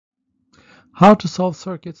How to solve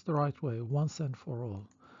circuits the right way, once and for all.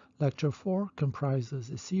 Lecture 4 comprises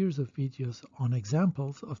a series of videos on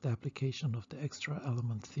examples of the application of the extra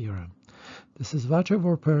element theorem. This is Vacha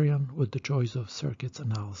Vorperian with the choice of circuits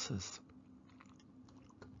analysis.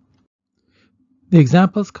 The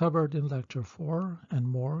examples covered in Lecture 4 and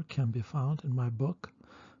more can be found in my book,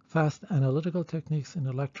 Fast Analytical Techniques in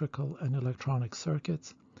Electrical and Electronic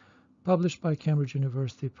Circuits, published by Cambridge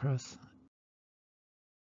University Press.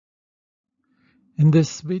 In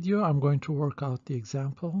this video, I'm going to work out the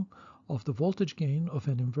example of the voltage gain of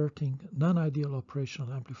an inverting non-ideal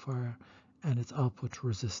operational amplifier and its output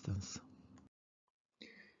resistance.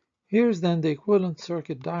 Here's then the equivalent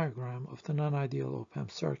circuit diagram of the non-ideal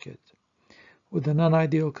opamp circuit, with the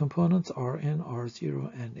non-ideal components Rn,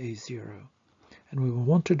 R0, and A0. And we will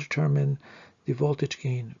want to determine the voltage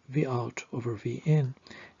gain V out over V in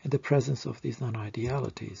the presence of these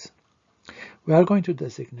non-idealities. We are going to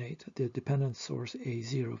designate the dependent source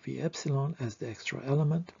A0 V epsilon as the extra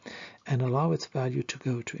element and allow its value to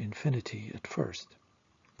go to infinity at first.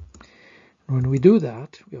 When we do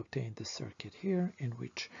that, we obtain this circuit here in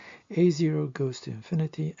which A0 goes to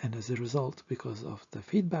infinity, and as a result, because of the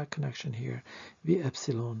feedback connection here, V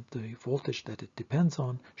epsilon, the voltage that it depends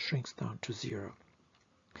on, shrinks down to 0.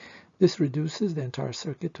 This reduces the entire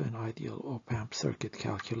circuit to an ideal op-amp circuit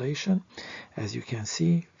calculation. As you can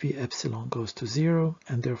see, V epsilon goes to 0,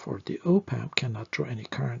 and therefore the op-amp cannot draw any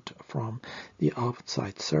current from the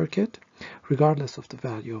outside circuit, regardless of the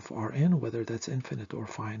value of Rn, whether that's infinite or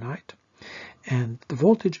finite. And the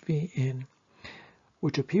voltage V in,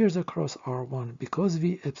 which appears across R1, because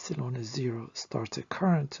V epsilon is 0, starts a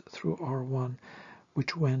current through R1,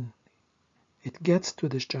 which when it gets to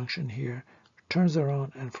this junction here, turns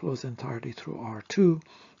around and flows entirely through R2,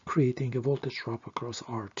 creating a voltage drop across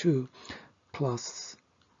R2 plus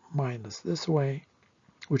minus this way,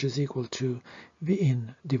 which is equal to V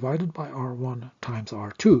in divided by R1 times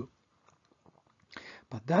R2.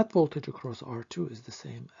 But that voltage across R2 is the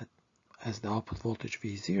same as the output voltage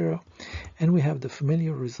V0, and we have the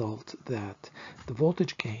familiar result that the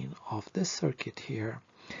voltage gain of this circuit here,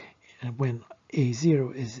 and when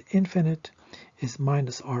A0 is infinite, is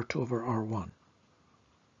minus R2 over R1.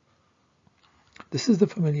 This is the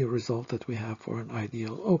familiar result that we have for an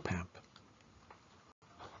ideal op-amp.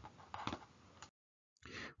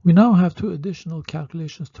 We now have two additional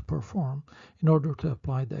calculations to perform in order to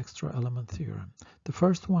apply the extra element theorem. The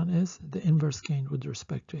first one is the inverse gain with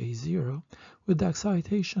respect to A0 with the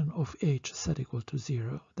excitation of H set equal to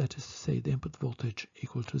 0, that is to say the input voltage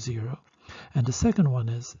equal to 0. And the second one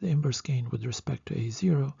is the inverse gain with respect to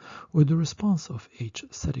A0 with the response of H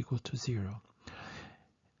set equal to 0.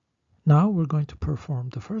 Now we're going to perform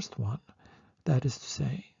the first one, that is to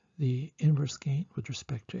say the inverse gain with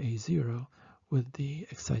respect to A0 with the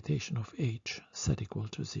excitation of H set equal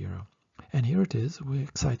to 0. And here it is,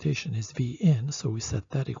 excitation is V in, so we set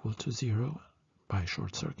that equal to 0 by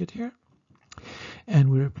short circuit here. And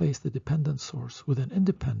we replace the dependent source with an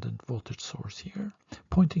independent voltage source here,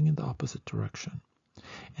 pointing in the opposite direction.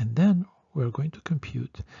 And then we're going to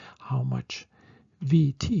compute how much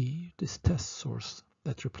Vt, this test source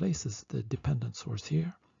that replaces the dependent source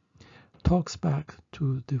here, talks back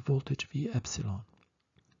to the voltage V epsilon.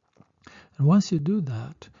 And once you do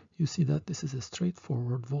that, you see that this is a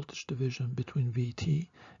straightforward voltage division between Vt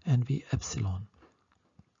and V epsilon.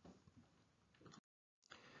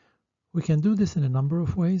 We can do this in a number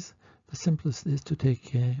of ways. The simplest is to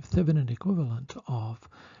take a Thevenin equivalent of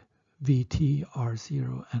Vt,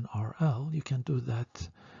 R0, and RL. You can do that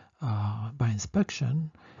by inspection.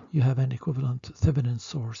 You have an equivalent Thevenin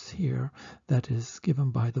source here that is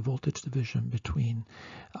given by the voltage division between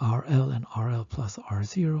RL and RL plus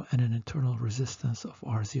R0 and an internal resistance of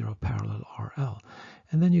R0 parallel RL.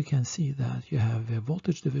 And then you can see that you have a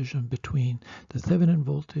voltage division between the Thevenin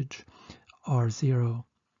voltage R0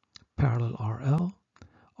 parallel RL,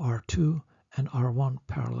 R2, and R1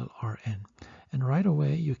 parallel Rn. And right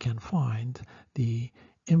away you can find the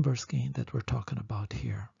inverse gain that we're talking about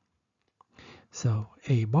here. So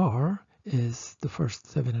A bar is the first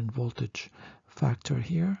Thevenin voltage factor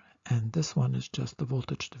here, and this one is just the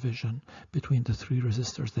voltage division between the three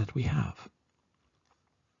resistors that we have.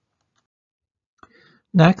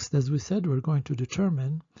 Next, as we said, we're going to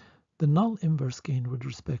determine the null inverse gain with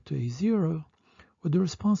respect to A0 with the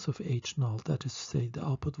response of H null, that is to say the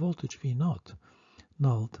output voltage V naught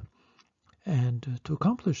nulled. And to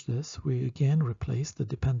accomplish this, we again replace the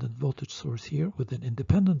dependent voltage source here with an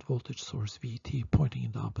independent voltage source Vt pointing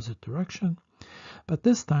in the opposite direction. But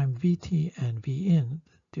this time Vt and V in,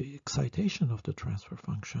 the excitation of the transfer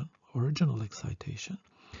function, original excitation,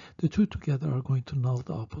 the two together are going to null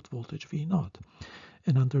the output voltage V0.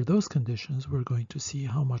 And under those conditions, we're going to see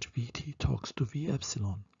how much Vt talks to V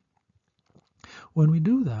epsilon. When we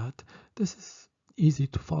do that, this is easy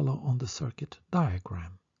to follow on the circuit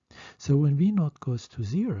diagram. So when V0 goes to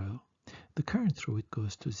 0, the current through it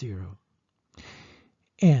goes to 0.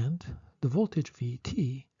 And the voltage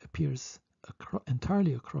Vt appears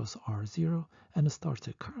entirely across R0 and starts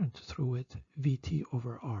a current through it, Vt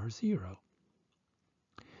over R0.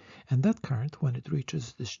 And that current, when it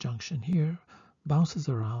reaches this junction here, bounces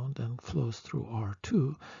around and flows through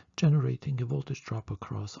R2, generating a voltage drop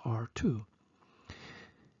across R2.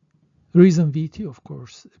 The reason Vt, of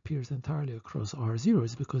course, appears entirely across R0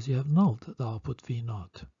 is because you have nulled the output V0.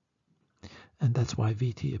 And that's why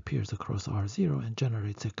Vt appears across R0 and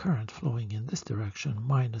generates a current flowing in this direction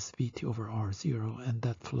minus Vt over R0, and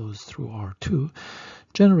that flows through R2,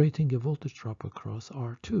 generating a voltage drop across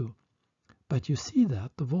R2. But you see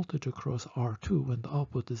that the voltage across R2 when the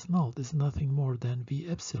output is null is nothing more than V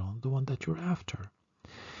epsilon, the one that you're after.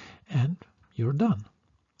 And you're done.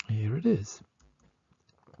 Here it is.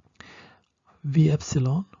 V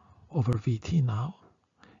epsilon over Vt now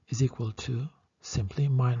is equal to simply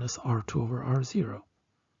minus R2 over R0.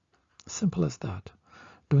 Simple as that.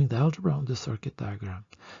 Doing the algebra on the circuit diagram.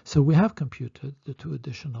 So we have computed the two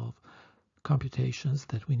additional computations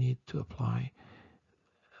that we need to apply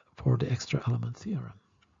for the extra element theorem.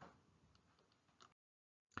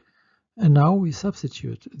 And now we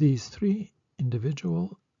substitute these three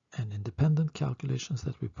individual and independent calculations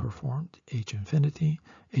that we performed, H infinity,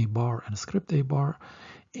 A bar, and script A bar,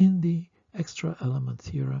 in the extra element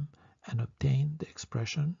theorem and obtain the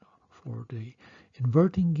expression for the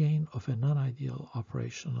inverting gain of a non-ideal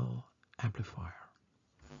operational amplifier.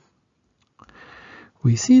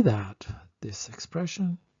 We see that this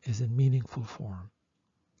expression is in meaningful form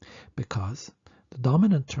because the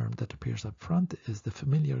dominant term that appears up front is the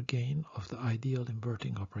familiar gain of the ideal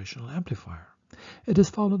inverting operational amplifier. It is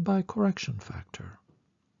followed by a correction factor.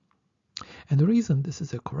 And the reason this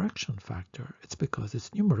is a correction factor, it's because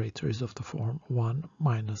its numerator is of the form 1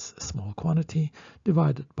 minus a small quantity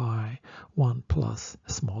divided by 1 plus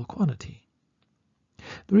a small quantity.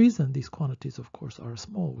 The reason these quantities, of course, are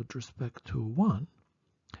small with respect to 1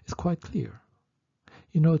 is quite clear.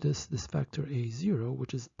 You notice this factor A0,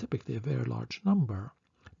 which is typically a very large number,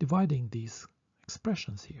 dividing these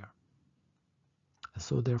expressions here.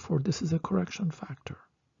 So therefore, this is a correction factor.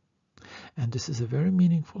 And this is a very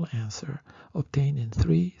meaningful answer obtained in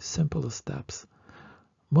 3 simple steps.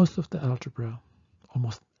 Most of the algebra,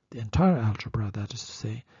 almost the entire algebra, that is to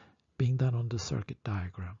say, being done on the circuit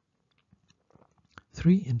diagram.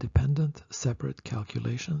 3 independent, separate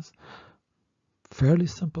calculations, fairly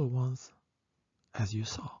simple ones, as you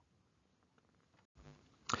saw.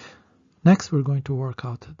 Next, we're going to work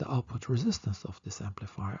out the output resistance of this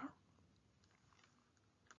amplifier.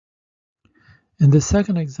 In the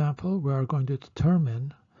second example, we are going to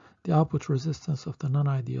determine the output resistance of the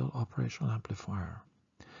non-ideal operational amplifier.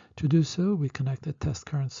 To do so, we connect a test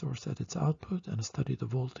current source at its output and study the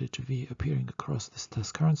voltage V appearing across this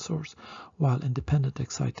test current source, while independent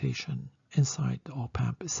excitation inside the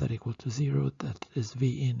opamp is set equal to 0. That is,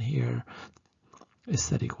 V in here is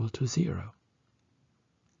set equal to 0.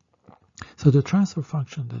 So the transfer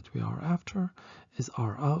function that we are after is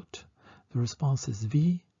R out. The response is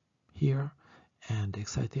V here, and the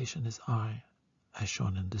excitation is I, as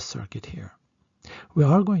shown in this circuit here. We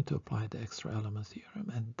are going to apply the extra element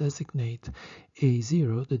theorem and designate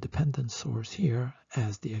A0, the dependent source here,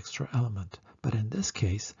 as the extra element. But in this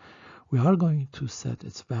case, we are going to set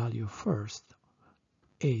its value first,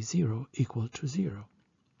 A0 equal to 0.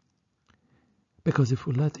 Because if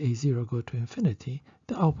we let A0 go to infinity,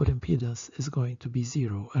 the output impedance is going to be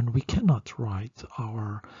 0, and we cannot write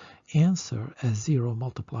our answer as 0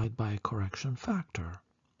 multiplied by a correction factor.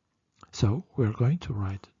 So we're going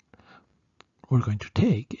to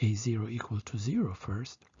take A0 equal to 0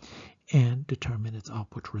 first and determine its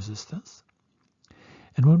output resistance.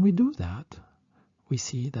 And when we do that, we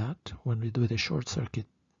see that when we do the short circuit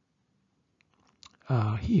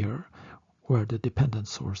here, where the dependent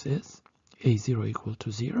source is, A0 equal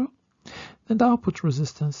to 0, then the output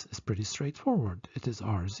resistance is pretty straightforward. It is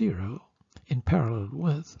R0 in parallel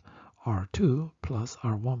with R2 plus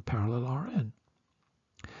R1 parallel Rn.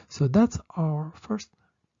 So that's our first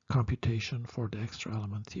computation for the extra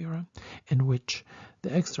element theorem, in which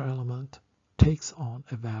the extra element takes on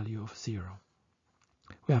a value of 0.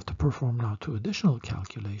 We have to perform now 2 additional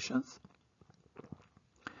calculations.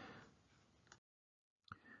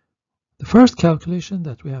 The first calculation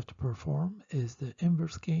that we have to perform is the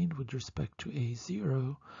inverse gain with respect to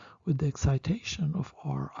A0 with the excitation of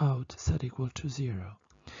R out set equal to 0.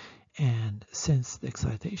 And since the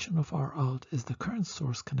excitation of R out is the current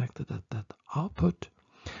source connected at that output,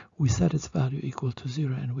 we set its value equal to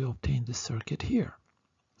 0 and we obtain this circuit here.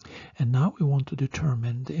 And now we want to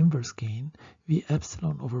determine the inverse gain V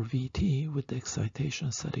epsilon over Vt with the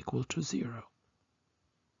excitation set equal to 0.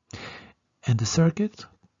 And the circuit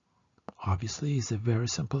obviously is a very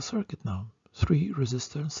simple circuit now. 3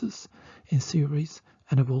 resistances in series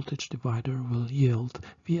and a voltage divider will yield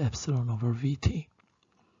V epsilon over Vt,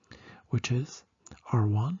 which is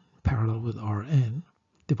R1 parallel with Rn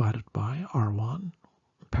divided by R1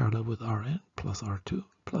 parallel with Rn plus R2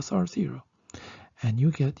 plus R0. And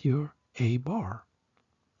you get your A bar.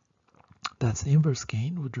 That's the inverse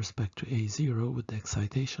gain with respect to A0 with the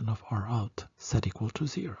excitation of R out set equal to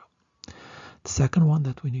 0. The second one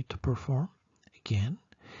that we need to perform, again,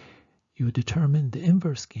 you determine the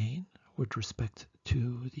inverse gain with respect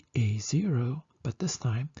to the A0, but this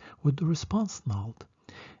time with the response nulled.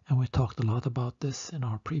 And we talked a lot about this in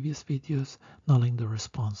our previous videos. Nulling the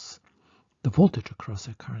response, the voltage across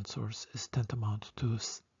a current source is tantamount to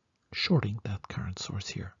shorting that current source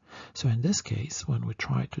here. So in this case, when we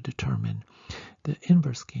try to determine the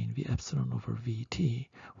inverse gain V epsilon over Vt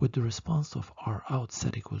with the response of R out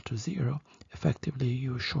set equal to 0, effectively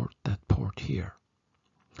you short that port here.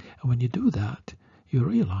 And when you do that, you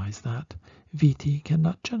realize that Vt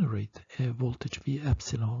cannot generate a voltage V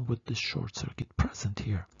epsilon with this short circuit present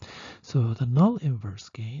here. So the null inverse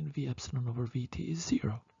gain V epsilon over Vt is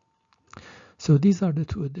 0. So these are the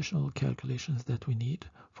two additional calculations that we need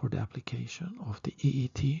for the application of the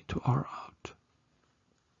EET to R out.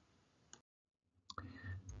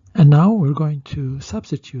 And now we're going to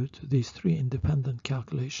substitute these 3 independent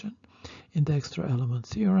calculations in the extra element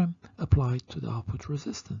theorem applied to the output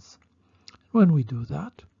resistance. When we do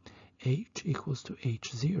that, H equals to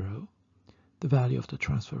H0, the value of the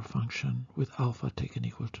transfer function with alpha taken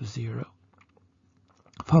equal to 0,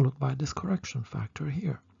 followed by this correction factor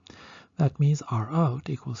here. That means R out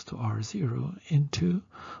equals to R0 into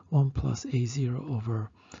 1 plus A0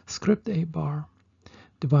 over script A bar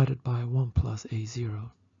divided by 1 plus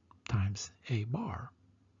A0 times A bar.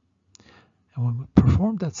 And when we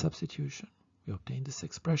perform that substitution, we obtain this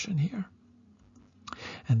expression here.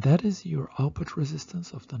 And that is your output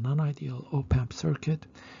resistance of the non-ideal op-amp circuit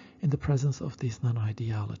in the presence of these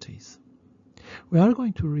non-idealities. We are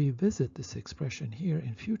going to revisit this expression here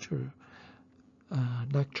in future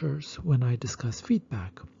lectures when I discuss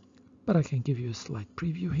feedback, but I can give you a slight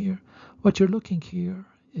preview here. What you're looking here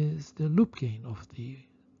is the loop gain of the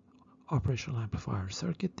operational amplifier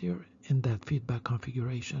circuit there in that feedback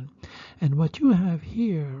configuration, and what you have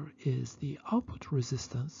here is the output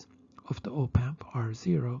resistance of the op-amp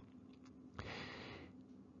R0,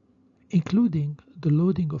 including the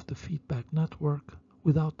loading of the feedback network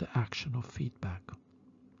without the action of feedback.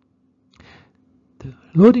 The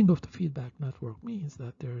loading of the feedback network means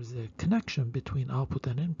that there is a connection between output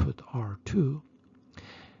and input R2,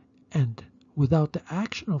 and without the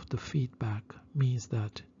action of the feedback means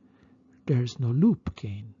that there is no loop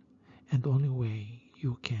gain, and the only way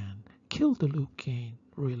you can kill the loop gain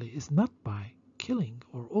really is not by killing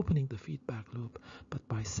or opening the feedback loop, but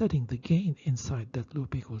by setting the gain inside that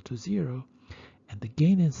loop equal to 0, and the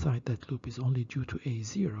gain inside that loop is only due to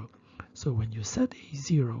A0. So when you set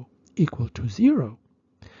A0 equal to 0,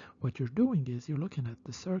 what you're doing is you're looking at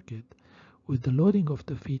the circuit with the loading of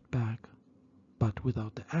the feedback but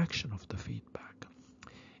without the action of the feedback.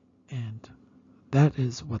 And that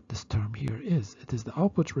is what this term here is. It is the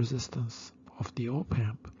output resistance of the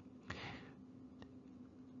op-amp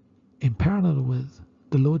in parallel with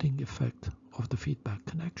the loading effect of the feedback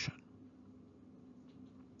connection.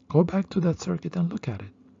 Go back to that circuit and look at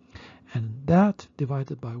it. And that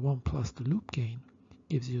divided by 1 plus the loop gain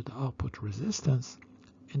gives you the output resistance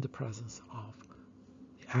in the presence of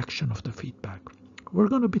the action of the feedback. We're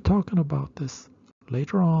going to be talking about this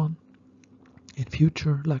later on in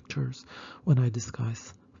future lectures when I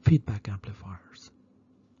discuss feedback amplifiers.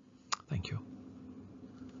 Thank you.